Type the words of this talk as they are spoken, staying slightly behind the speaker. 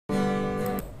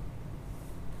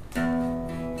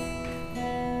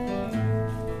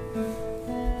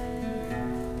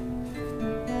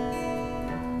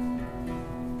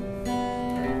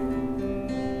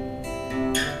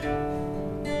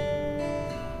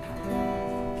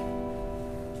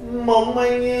Mong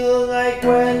anh như hương ai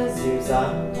quen dịu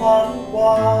dàng thoáng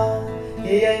qua,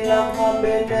 khi anh lang thang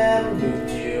bên em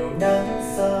nửa chiều nắng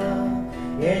xa.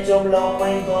 Nghe trong lòng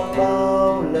anh còn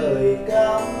bao lời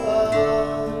cảm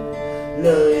ơn,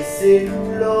 lời xin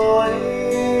lỗi.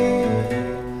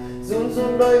 Run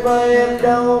run đôi vai em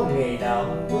đau ngày nào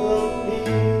bước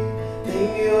đi,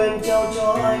 tình yêu em trao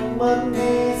cho anh mất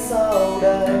đi sao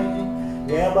đây.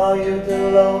 Nghe bao yêu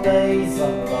thương lâu nay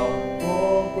dòng lòng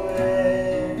vô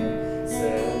quên,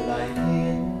 giờ lại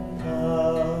thiên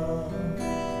tha.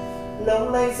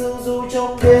 Lóng lánh sương du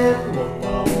trong đêm một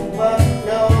màu mắt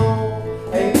nâu,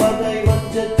 anh mắt anh vẫn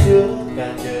chất chứa cả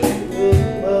trời ước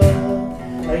mơ.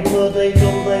 Anh mơ tay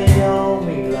trong tay nhau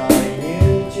mình lại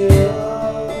như chưa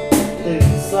từng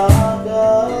xa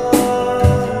cách.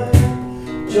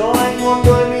 Cho anh hôn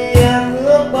đôi mi em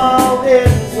ước bao đêm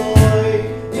rồi,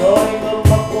 cho anh ôm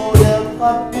mặc cô đơn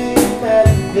phát tim em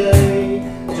gầy,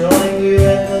 cho anh yêu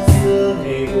em thật xưa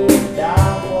ngày buồn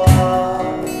đã qua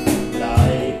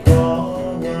lại có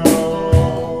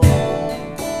nhau.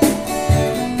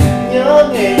 Nhớ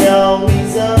ngày nào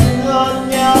mình dần hơn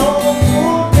nhau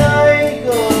phút ngây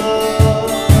ngờ,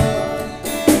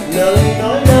 lời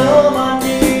nói lỡ mang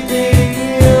đi tình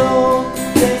yêu,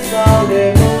 thế sao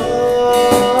để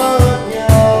mất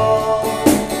nhau.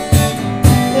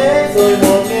 Thế rồi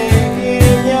một ngày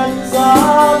kia nhận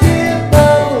ra biết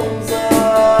bao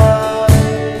dài,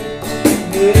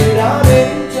 người đã đến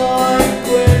cho anh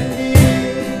quên đi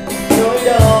nỗi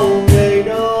đau ngày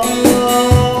đó.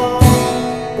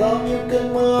 Bao nhiêu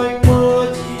cơn mơ anh mơ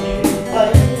chỉ nhìn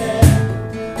thấy em,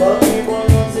 bao nhiêu môi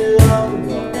ngon dư âm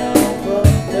ngọt ngào vẫn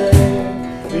đây,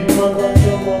 vì hoàn toàn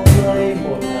cho một giây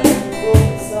một hạnh phúc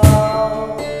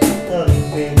sao thật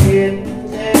bình yên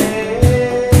thế.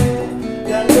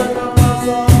 Càng gần năm hoa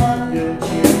gió hát đường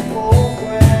chiều phố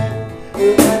quen,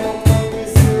 yêu ai mong manh như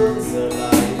sương giờ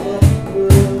lại mất mưa.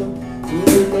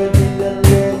 Cứ đôi tình gần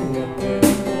lên ngập ngừng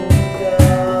khúc ca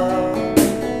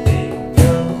tình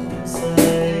đắm say.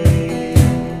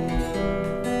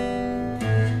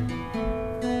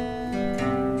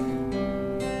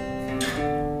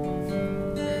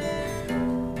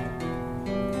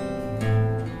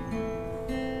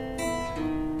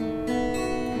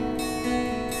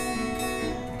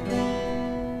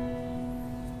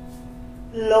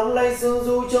 Lóng lánh sương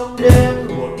du trong đêm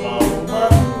một màu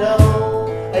mắt nâu,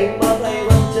 anh mắt anh